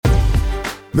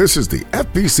This is the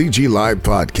FBCG Live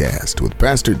Podcast with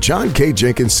Pastor John K.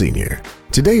 Jenkins Sr.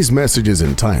 Today's message is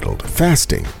entitled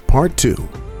Fasting, Part 2.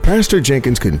 Pastor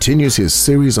Jenkins continues his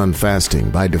series on fasting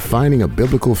by defining a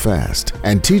biblical fast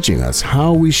and teaching us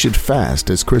how we should fast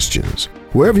as Christians.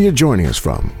 Wherever you're joining us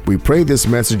from, we pray this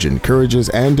message encourages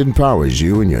and empowers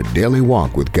you in your daily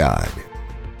walk with God.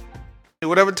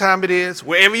 Whatever time it is,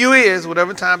 wherever you is,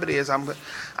 whatever time it is,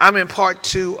 I'm in part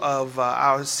 2 of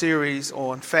our series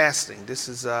on fasting. This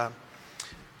is our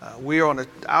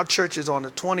church is on a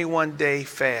 21-day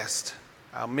fast.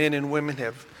 Our men and women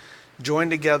have joined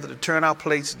together to turn our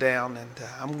plates down, and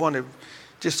I'm going to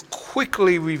just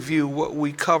quickly review what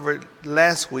we covered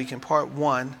last week in part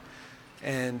 1.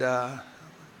 And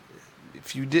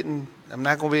if you didn't, I'm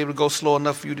not going to be able to go slow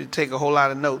enough for you to take a whole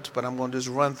lot of notes, but I'm going to just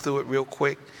run through it real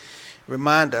quick.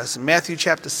 Remind us, Matthew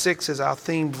chapter 6 is our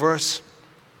theme verses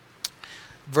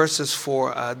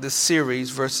for this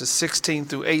series, verses 16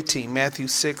 through 18. Matthew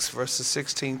 6, verses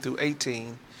 16 through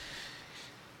 18.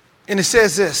 And it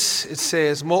says this, it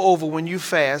says, "Moreover, when you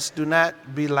fast, do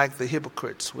not be like the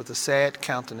hypocrites with a sad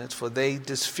countenance, for they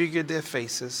disfigure their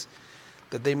faces,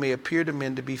 that they may appear to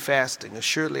men to be fasting.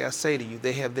 Assuredly, I say to you,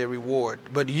 they have their reward.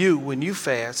 But you, when you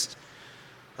fast,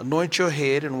 anoint your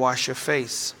head and wash your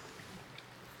face,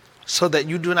 so that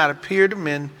you do not appear to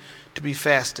men to be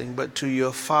fasting, but to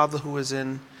your Father who is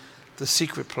in the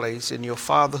secret place, and your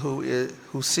Father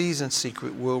who sees in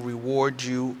secret will reward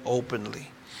you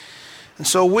openly." And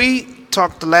so we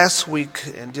talked last week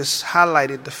and just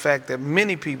highlighted the fact that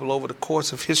many people over the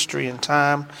course of history and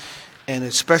time, and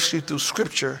especially through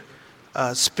Scripture,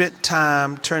 spent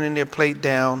time turning their plate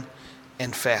down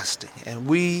and fasting. And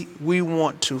we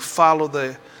want to follow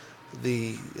the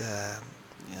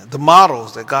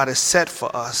models that God has set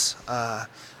for us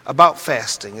about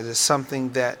fasting. It is something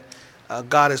that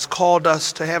God has called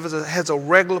us to have as a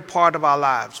regular part of our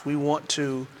lives. We want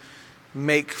to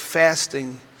make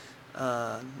fasting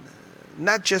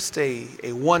not just a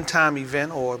one-time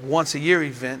event or once-a-year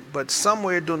event, but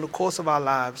somewhere during the course of our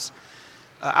lives,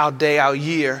 our day, our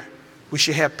year, we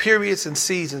should have periods and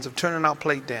seasons of turning our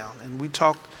plate down. And we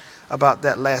talked about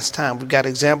that last time. We've got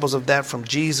examples of that from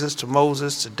Jesus to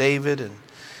Moses to David and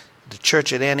the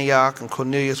church at Antioch and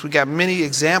Cornelius. We got many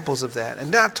examples of that.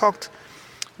 And then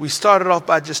we started off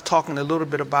by just talking a little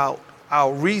bit about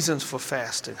our reasons for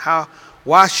fasting.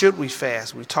 Why should we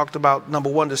fast? We talked about, number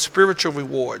one, the spiritual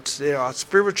rewards. There are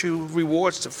spiritual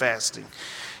rewards to fasting.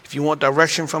 If you want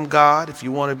direction from God, if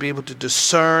you want to be able to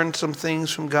discern some things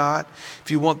from God,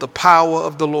 if you want the power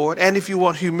of the Lord, and if you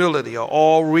want humility, are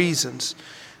all reasons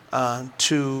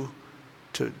to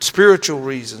spiritual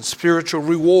reasons, spiritual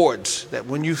rewards, that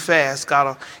when you fast, God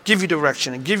will give you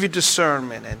direction and give you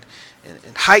discernment and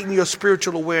heighten your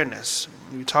spiritual awareness.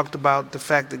 We talked about the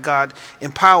fact that God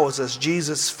empowers us.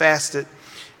 Jesus fasted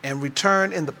and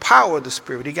returned in the power of the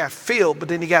Spirit. He got filled, but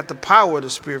then he got the power of the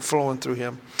Spirit flowing through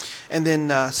him. And then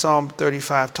Psalm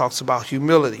 35 talks about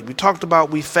humility. We talked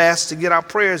about we fast to get our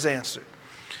prayers answered.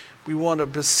 We want to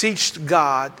beseech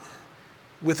God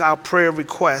with our prayer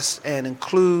requests and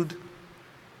include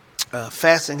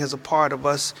fasting as a part of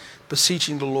us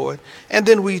beseeching the Lord. And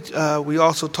then we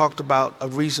also talked about a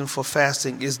reason for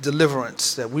fasting is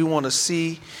deliverance, that we want to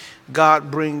see God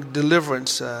bring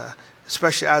deliverance,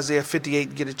 especially Isaiah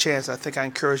 58. Get a chance, I think I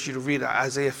encourage you to read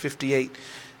Isaiah 58,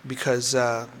 because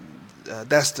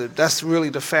that's really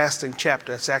the fasting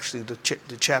chapter. That's actually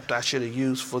the chapter I should have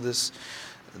used for this,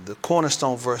 the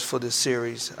cornerstone verse for this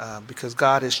series, because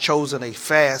God has chosen a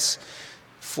fast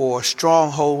for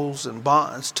strongholds and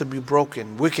bonds to be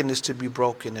broken, wickedness to be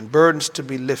broken, and burdens to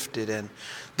be lifted, and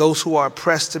those who are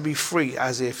oppressed to be free,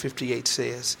 Isaiah 58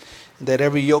 says, that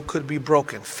every yoke could be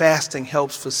broken. Fasting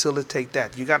helps facilitate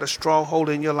that. You got a stronghold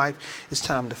in your life, it's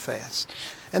time to fast.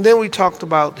 And then we talked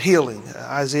about healing.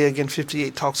 Isaiah, again,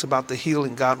 58 talks about the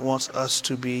healing. God wants us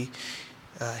to be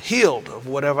healed of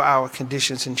whatever our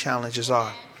conditions and challenges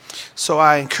are. So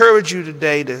I encourage you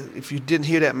today to, if you didn't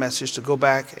hear that message, to go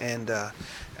back and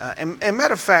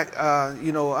matter of fact,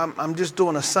 I'm just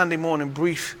doing a Sunday morning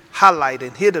brief highlight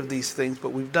and hit of these things,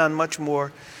 but we've done much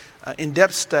more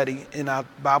in-depth study in our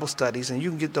Bible studies, and you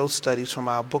can get those studies from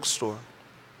our bookstore.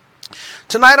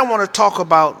 Tonight I want to talk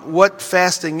about what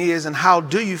fasting is and how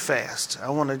do you fast. I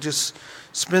want to just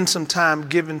spend some time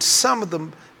giving some of the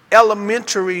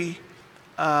elementary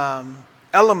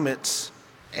elements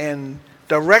and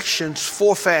directions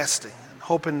for fasting,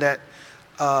 hoping that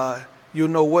you'll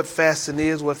know what fasting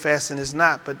is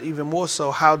not, but even more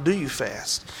so, how do you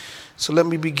fast? So let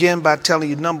me begin by telling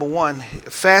you, number one,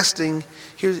 fasting,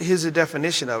 here's the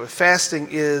definition of it. Fasting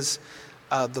is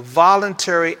the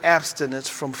voluntary abstinence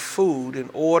from food in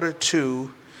order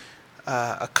to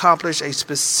accomplish a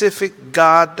specific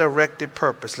God-directed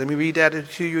purpose. Let me read that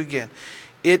to you again.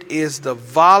 It is the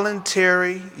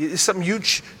voluntary. It's something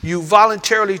you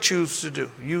voluntarily choose to do.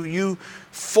 You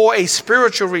for a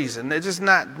spiritual reason. It's just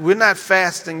not. We're not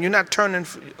fasting. You're not turning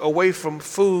away from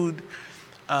food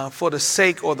for the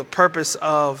sake or the purpose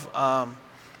of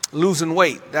losing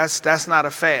weight. That's not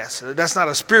a fast. That's not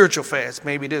a spiritual fast.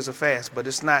 Maybe it is a fast, but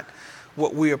it's not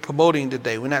what we are promoting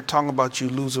today. We're not talking about you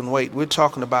losing weight. We're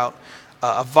talking about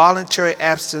a voluntary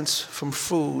absence from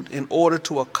food in order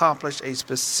to accomplish a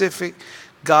specific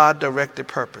God-directed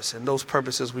purpose. And those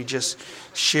purposes we just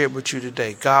shared with you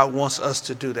today. God wants us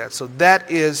to do that. So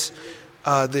that is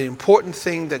the important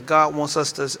thing that God wants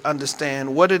us to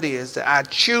understand what it is that I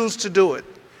choose to do it.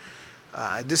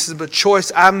 This is a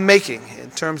choice I'm making in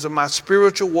terms of my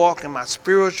spiritual walk and my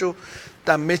spiritual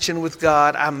dimension with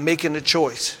God. I'm making a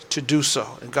choice to do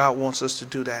so. And God wants us to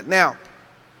do that. Now,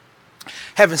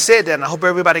 having said that, and I hope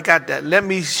everybody got that, let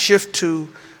me shift to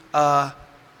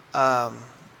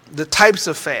the types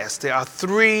of fast. There are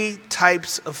 3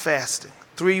 types of fasting,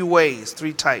 3 ways,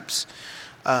 3 types.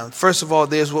 First of all,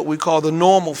 there's what we call the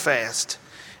normal fast.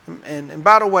 And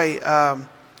by the way,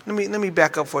 let me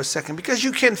back up for a second, because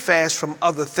you can fast from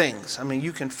other things. I mean,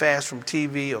 you can fast from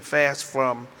TV or fast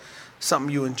from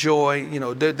something you enjoy. You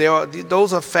know,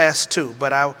 those are fasts too.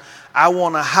 But I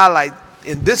want to highlight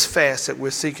in this fast that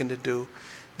we're seeking to do,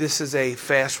 this is a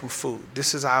fast from food.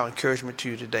 This is our encouragement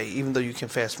to you today, even though you can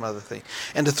fast from other things.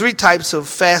 And the 3 types of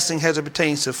fasting as it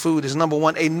pertains to food is, number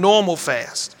 1, a normal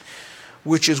fast,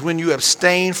 which is when you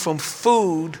abstain from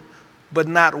food but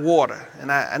not water.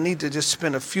 And I need to just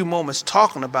spend a few moments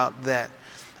talking about that.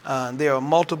 There are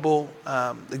multiple,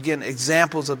 again,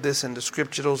 examples of this in the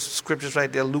scripture. Those scriptures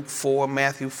right there, Luke 4,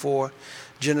 Matthew 4,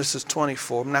 Genesis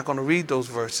 24. I'm not going to read those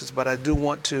verses, but I do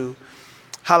want to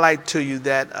highlight to you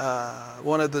that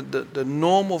one of the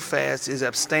normal fasts is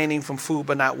abstaining from food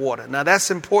but not water. Now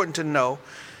that's important to know,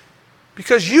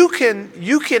 because you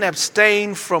can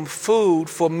abstain from food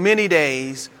for many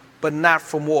days but not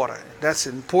from water. That's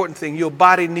an important thing. Your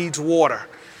body needs water,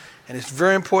 and it's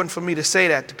very important for me to say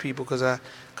that to people,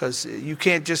 because you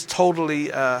can't just totally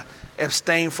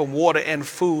abstain from water and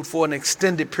food for an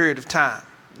extended period of time.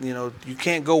 You know, you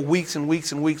can't go weeks and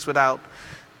weeks and weeks without.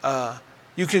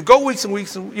 You can go weeks and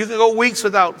weeks, and you can go weeks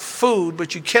without food,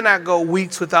 but you cannot go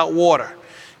weeks without water.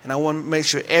 And I want to make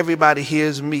sure everybody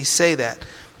hears me say that.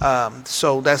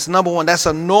 So that's number 1. That's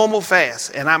a normal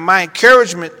fast. And my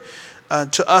encouragement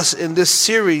to us in this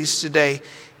series today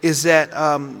is that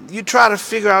you try to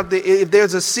figure out if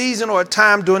there's a season or a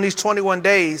time during these 21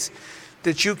 days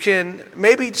that you can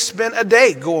maybe spend a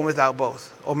day going without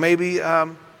both, or maybe a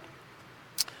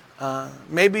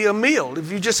meal.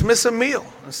 If you just miss a meal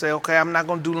and say, okay, I'm not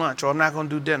going to do lunch, or I'm not going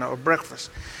to do dinner or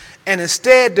breakfast, and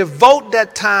instead devote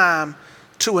that time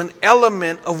to an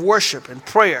element of worship and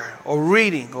prayer or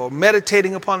reading or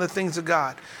meditating upon the things of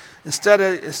God, instead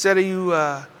of you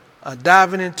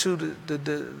diving into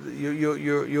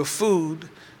your food,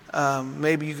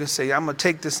 maybe you can say, I'm going to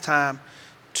take this time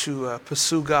to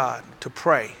pursue God, to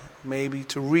pray, maybe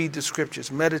to read the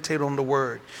scriptures, meditate on the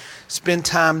word. Spend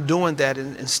time doing that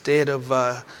instead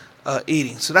of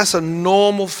eating. So that's a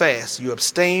normal fast. You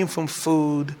abstain from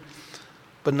food,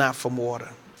 but not from water.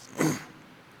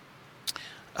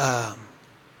 Matter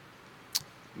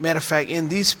of fact, in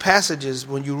these passages,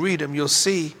 when you read them, you'll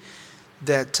see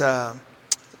that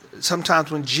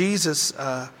sometimes when Jesus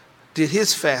did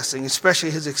his fasting,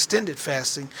 especially his extended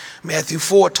fasting, Matthew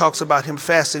 4 talks about him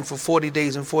fasting for 40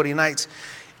 days and 40 nights.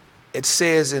 It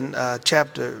says in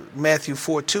Matthew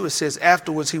 4:2, it says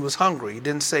afterwards he was hungry. He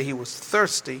didn't say he was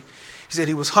thirsty. He said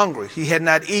he was hungry. He had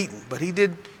not eaten, but he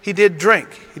did drink.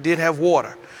 He did have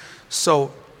water.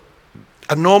 So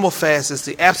a normal fast is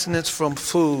the abstinence from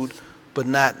food, but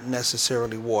not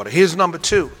necessarily water. Here's number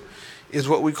 2, is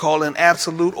what we call an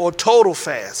absolute or total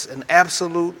fast. An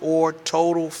absolute or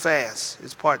total fast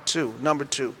is part 2, number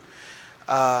 2.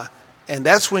 And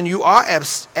that's when you are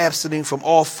abstaining from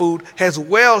all food as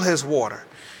well as water.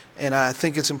 And I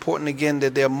think it's important, again,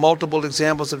 that there are multiple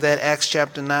examples of that. Acts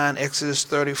chapter 9, Exodus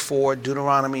 34,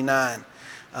 Deuteronomy 9.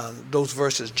 Those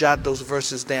verses, jot those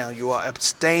verses down. You are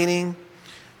abstaining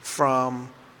from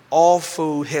all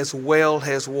food as well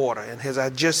as water. And as I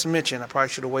just mentioned, I probably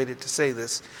should have waited to say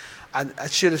this. I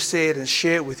should have said and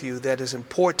shared with you that it's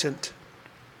important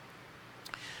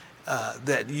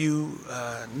that you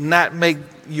not make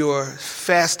your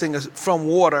fasting from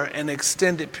water an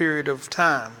extended period of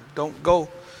time. Don't go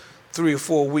 3 or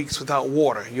 4 weeks without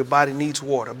water. Your body needs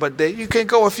water. But you can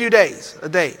go a few days, a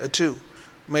day or 2,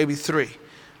 maybe 3.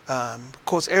 Of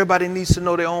course, everybody needs to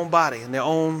know their own body and their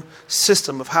own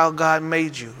system of how God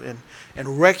made you,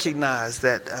 and recognize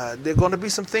that there are going to be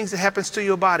some things that happens to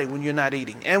your body when you're not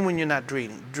eating and when you're not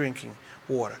drinking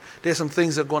water. There's some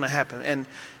things that are going to happen.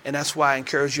 And that's why I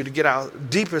encourage you to get our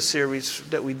deeper series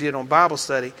that we did on Bible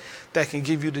study that can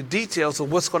give you the details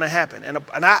of what's going to happen. And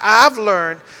I've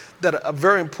learned that a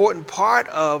very important part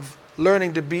of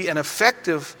learning to be an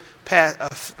effective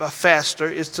faster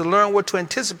is to learn what to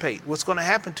anticipate, what's going to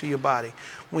happen to your body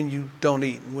when you don't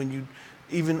eat. When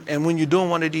you're doing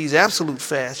one of these absolute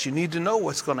fasts, you need to know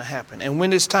what's going to happen and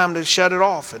when it's time to shut it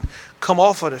off and come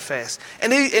off of the fast.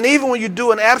 And even when you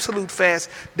do an absolute fast,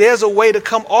 there's a way to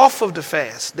come off of the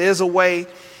fast. There's a way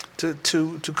to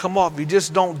come off. You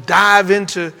just don't dive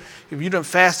into. If you done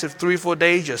fasted 3 or 4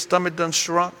 days, your stomach done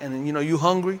shrunk, and you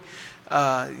hungry.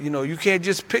 You can't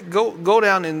just go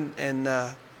down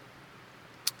and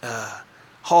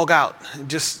hog out.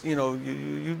 Just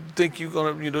you think you're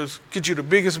gonna get you the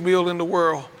biggest meal in the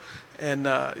world, and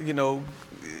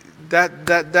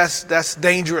that's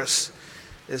dangerous.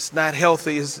 It's not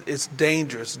healthy. It's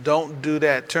dangerous. Don't do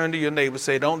that. Turn to your neighbor.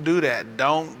 Say, don't do that.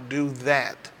 Don't do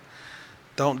that.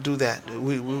 Don't do that.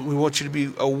 We want you to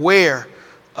be aware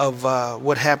of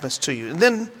what happens to you. And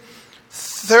then,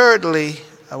 thirdly,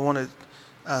 I want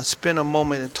to spend a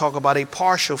moment and talk about a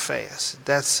partial fast.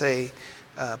 That's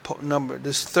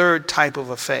this third type of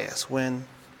a fast, when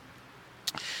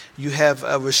you have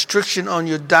a restriction on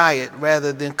your diet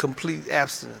rather than complete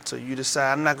abstinence. So you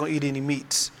decide, I'm not going to eat any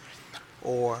meats,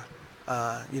 or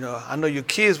I know your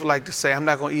kids would like to say, I'm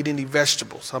not going to eat any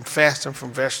vegetables. I'm fasting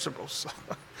from vegetables.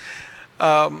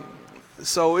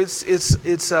 So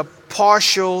it's a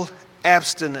partial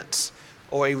abstinence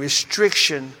or a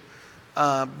restriction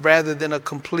rather than a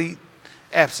complete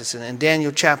abstinence. And in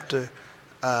Daniel chapter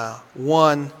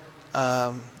 1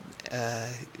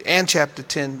 and chapter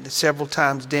 10, several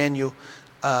times Daniel,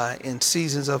 in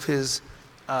seasons of his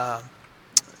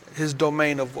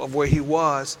domain of where he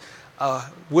was,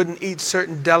 wouldn't eat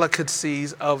certain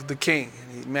delicacies of the king.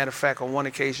 Matter of fact, on one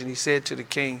occasion he said to the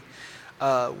king,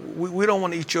 we don't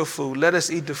want to eat your food. Let us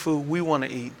eat the food we want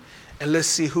to eat, and let's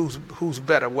see who's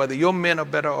better, whether your men are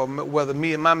better or whether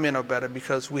me and my men are better,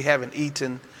 because we haven't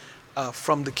eaten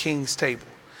from the king's table.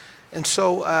 And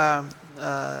so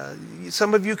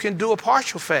some of you can do a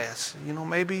partial fast.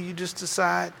 Maybe you just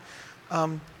decide,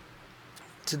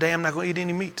 today I'm not going to eat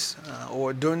any meats,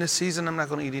 or during this season I'm not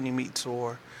going to eat any meats,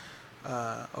 or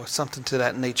something to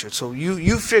that nature. So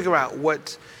you figure out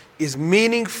what is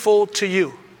meaningful to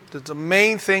you. That's the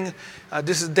main thing.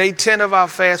 This is day 10 of our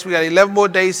fast. We got 11 more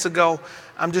days to go.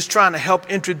 I'm just trying to help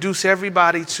introduce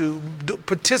everybody to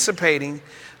participating,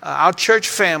 our church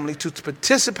family, to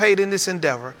participate in this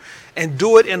endeavor and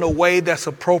do it in a way that's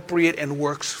appropriate and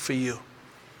works for you.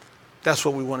 That's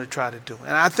what we want to try to do.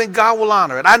 And I think God will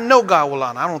honor it. I know God will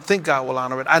honor it. I don't think God will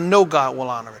honor it. I know God will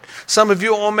honor it. Some of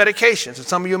you are on medications, and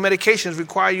some of your medications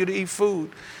require you to eat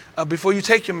food before you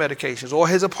take your medications, or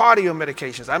as a part of your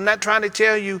medications. I'm not trying to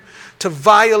tell you to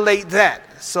violate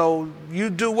that. So you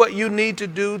do what you need to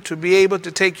do to be able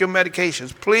to take your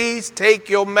medications. Please take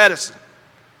your medicine.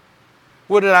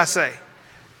 What did I say?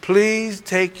 Please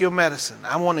take your medicine.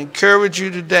 I want to encourage you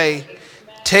today,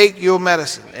 take your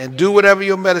medicine and do whatever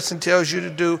your medicine tells you to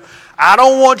do. I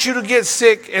don't want you to get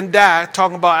sick and die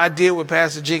talking about I did what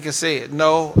Pastor Jenkins said.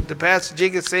 No, the Pastor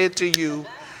Jenkins said to you,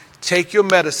 take your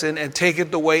medicine and take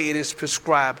it the way it is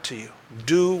prescribed to you.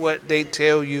 Do what they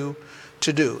tell you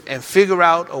to do, and figure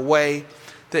out a way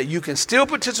that you can still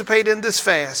participate in this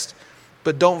fast,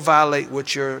 but don't violate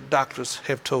what your doctors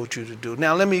have told you to do.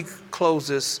 Now, let me close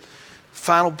this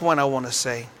final point I want to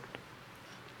say,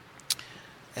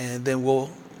 and then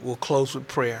we'll close with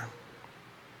prayer.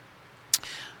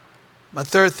 My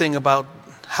third thing about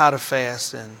how to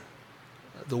fast and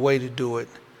the way to do it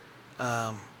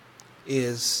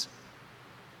is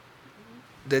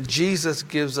that Jesus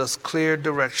gives us clear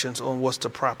directions on what's the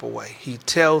proper way. He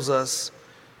tells us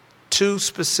 2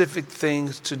 specific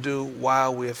things to do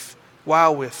while we're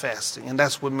fasting. And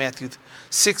that's what Matthew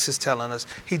 6 is telling us.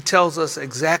 He tells us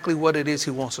exactly what it is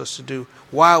he wants us to do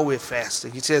while we're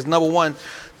fasting. He says, number 1,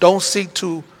 don't seek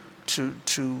to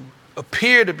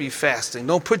appear to be fasting.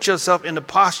 Don't put yourself in the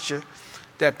posture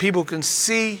that people can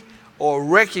see or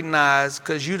recognize,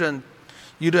 because you done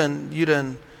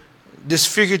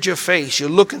disfigured your face. You're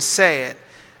looking sad.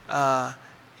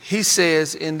 He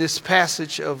says in this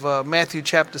passage of Matthew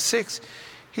chapter 6,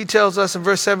 he tells us in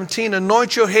verse 17,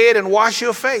 anoint your head and wash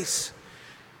your face.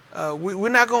 We're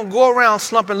not going to go around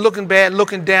slumping, looking bad,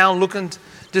 looking down, looking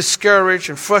discouraged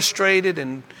and frustrated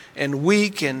and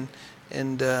weak and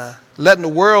and letting the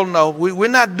world know we're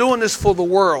not doing this for the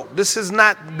world. This is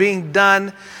not being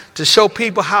done to show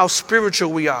people how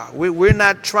spiritual we are. We're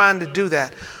not trying to do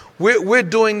that. We're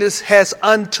doing this as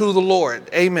unto the Lord.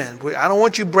 Amen. I don't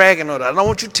want you bragging on it. I don't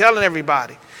want you telling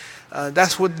everybody.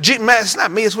 That's what, it's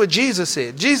not me, it's what Jesus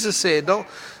said. Jesus said,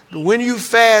 when you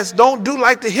fast, don't do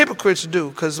like the hypocrites do.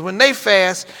 Because when they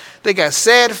fast, they got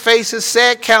sad faces,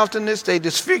 sad countenance. They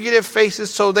disfigure their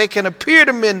faces so they can appear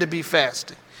to men to be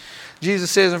fasting. Jesus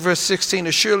says in verse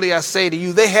 16, surely I say to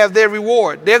you, they have their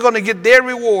reward. They're going to get their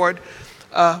reward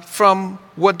from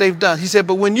what they've done. He said,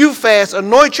 but when you fast,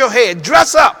 anoint your head,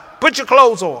 dress up, put your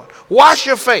clothes on, wash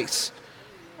your face,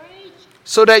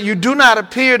 so that you do not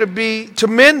appear to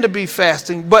men to be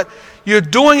fasting, but you're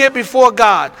doing it before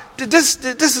God. This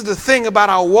is the thing about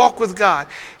our walk with God.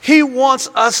 He wants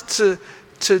us to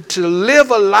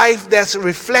live a life that's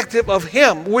reflective of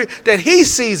Him, that He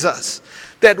sees us,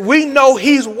 that we know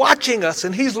He's watching us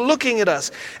and He's looking at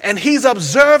us and He's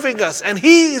observing us and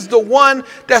He is the one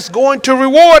that's going to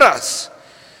reward us.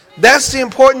 That's the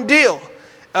important deal.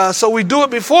 So we do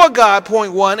it before God,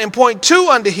 point one. And point two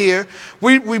under here,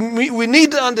 we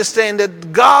need to understand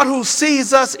that God who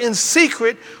sees us in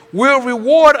secret will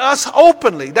reward us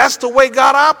openly. That's the way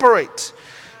God operates.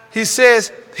 He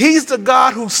says He's the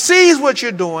God who sees what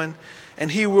you're doing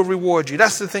and He will reward you.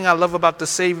 That's the thing I love about the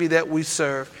Savior that we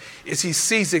serve, is He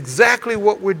sees exactly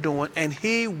what we're doing and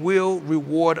He will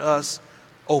reward us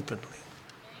openly.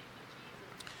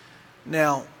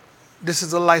 Now, this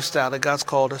is a lifestyle that God's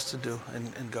called us to do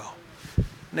and go.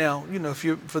 Now,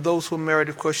 for those who are married,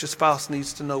 of course, your spouse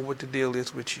needs to know what the deal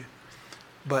is with you.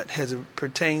 But as it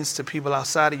pertains to people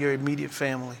outside of your immediate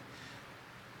family,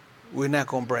 we're not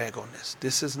going to brag on this.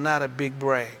 This is not a big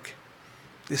brag.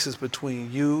 This is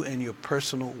between you and your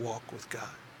personal walk with God.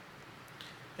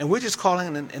 And we're just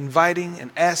calling and inviting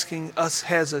and asking us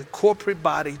as a corporate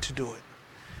body to do it.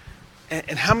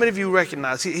 And how many of you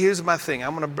recognize, here's my thing,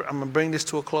 I'm gonna bring this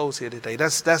to a close here today.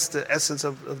 That's the essence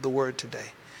of the word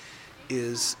today,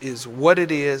 is what it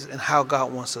is and how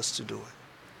God wants us to do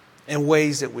it, and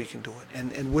ways that we can do it,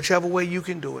 and whichever way you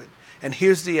can do it. And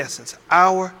here's the essence.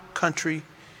 Our country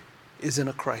is in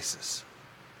a crisis.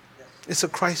 It's a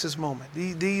crisis moment.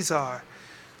 These are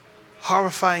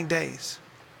horrifying days.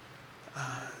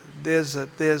 There's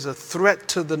a threat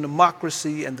to the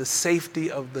democracy and the safety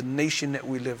of the nation that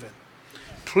we live in.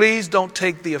 Please don't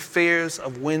take the affairs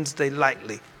of Wednesday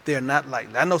lightly. They're not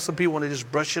lightly. I know some people want to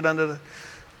just brush it under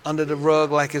the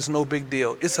rug like it's no big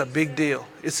deal. It's a big deal.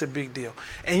 It's a big deal.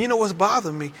 And you know what's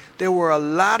bothering me? There were a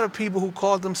lot of people who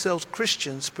called themselves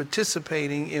Christians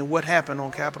participating in what happened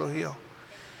on Capitol Hill.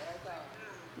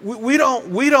 We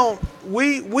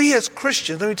as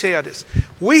Christians, let me tell you this.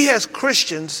 We as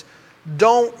Christians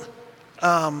don't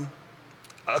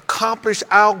accomplish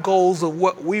our goals of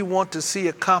what we want to see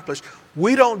accomplished.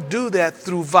 We don't do that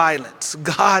through violence.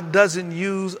 God doesn't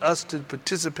use us to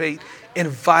participate in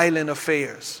violent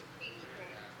affairs.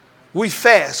 We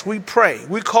fast, we pray,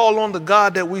 we call on the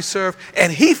God that we serve,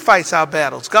 and He fights our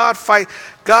battles. God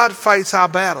fights our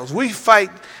battles.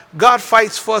 God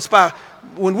fights for us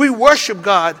when we worship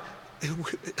God,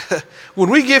 when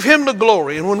we give Him the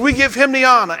glory, and when we give Him the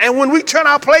honor, and when we turn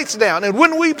our plates down, and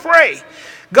when we pray,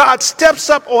 God steps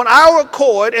up on our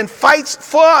accord and fights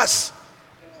for us.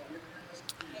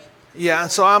 Yeah,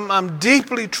 so I'm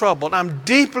deeply troubled. I'm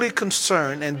deeply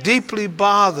concerned and deeply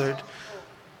bothered.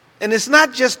 And it's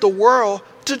not just the world.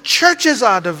 The churches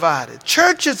are divided.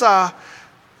 Churches are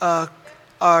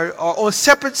on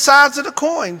separate sides of the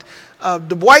coin.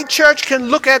 The white church can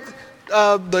look at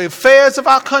the affairs of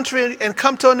our country and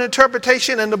come to an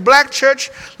interpretation, and the black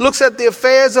church looks at the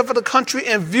affairs of the country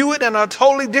and view it in a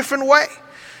totally different way.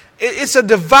 It's a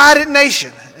divided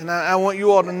nation. And I want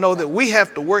you all to know that we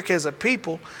have to work as a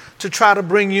people to try to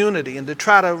bring unity and to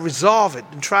try to resolve it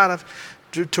and try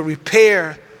to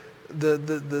repair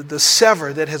the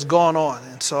sever that has gone on.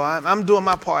 And so I'm doing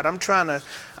my part. I'm trying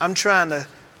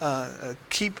to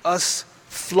keep us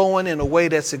flowing in a way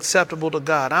that's acceptable to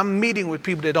God. I'm meeting with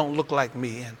people that don't look like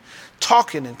me and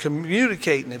talking and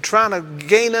communicating and trying to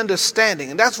gain understanding.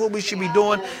 And that's what we should be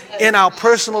doing in our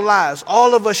personal lives.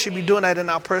 All of us should be doing that in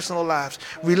our personal lives,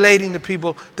 relating to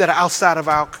people that are outside of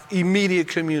our immediate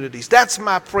communities. That's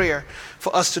my prayer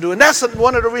for us to do. And that's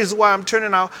one of the reasons why we're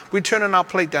turning our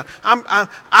plate down.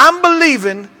 I'm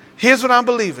believing. Here's what I'm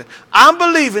believing. I'm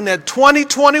believing that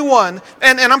 2021,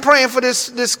 and I'm praying for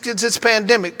this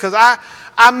pandemic, because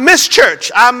I miss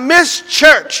church. I miss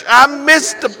church. I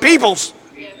miss the peoples.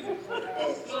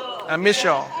 I miss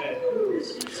y'all.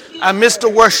 I miss the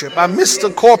worship. I miss the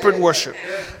corporate worship.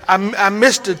 I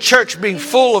miss the church being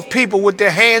full of people with their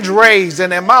hands raised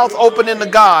and their mouth open into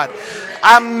God.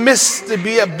 I miss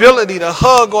the ability to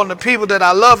hug on the people that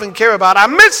I love and care about. I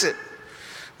miss it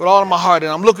with all of my heart,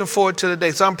 and I'm looking forward to the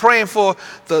day. So I'm praying for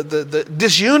the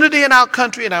disunity in our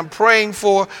country, and I'm praying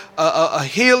for a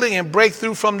healing and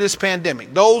breakthrough from this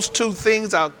pandemic. Those two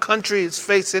things our country is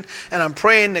facing, and I'm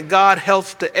praying that God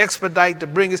helps to expedite, to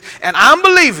bring us. And I'm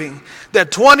believing that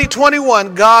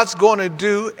 2021, God's going to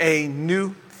do a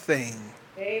new thing.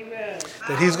 Amen.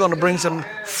 That he's going to bring some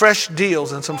fresh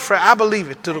deals and some fresh. I believe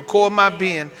it to the core of my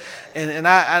being, and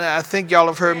I think y'all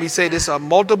have heard me say this on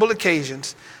multiple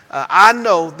occasions. I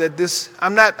know that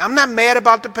I'm not mad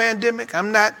about the pandemic.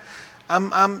 Matter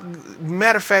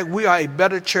of fact, we are a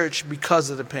better church because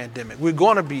of the pandemic. We're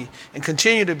going to be and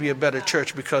continue to be a better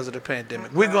church because of the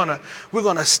pandemic. We're going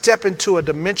to step into a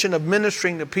dimension of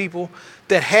ministering to people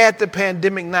that had the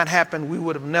pandemic not happened, we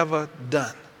would have never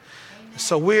done.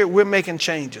 So we're making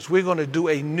changes. We're going to do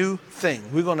a new thing.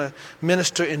 We're going to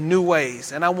minister in new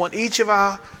ways. And I want each of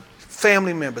our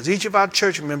family members, each of our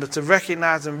church members to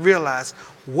recognize and realize,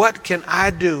 what can I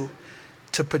do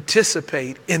to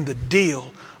participate in the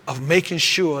deal of making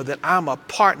sure that I'm a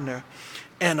partner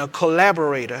and a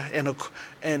collaborator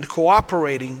and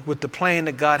cooperating with the plan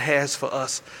that God has for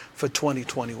us for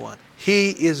 2021. He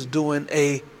is doing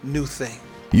a new thing.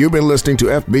 You've been listening to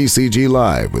FBCG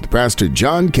Live with Pastor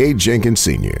John K. Jenkins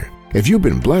Sr. If you've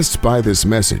been blessed by this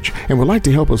message and would like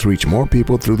to help us reach more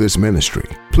people through this ministry,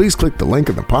 please click the link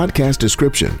in the podcast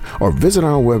description or visit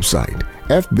our website,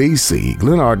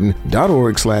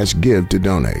 fbcglenarden.org/give to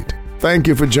donate. Thank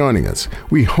you for joining us.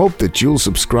 We hope that you'll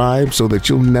subscribe so that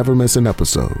you'll never miss an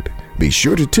episode. Be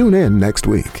sure to tune in next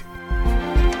week.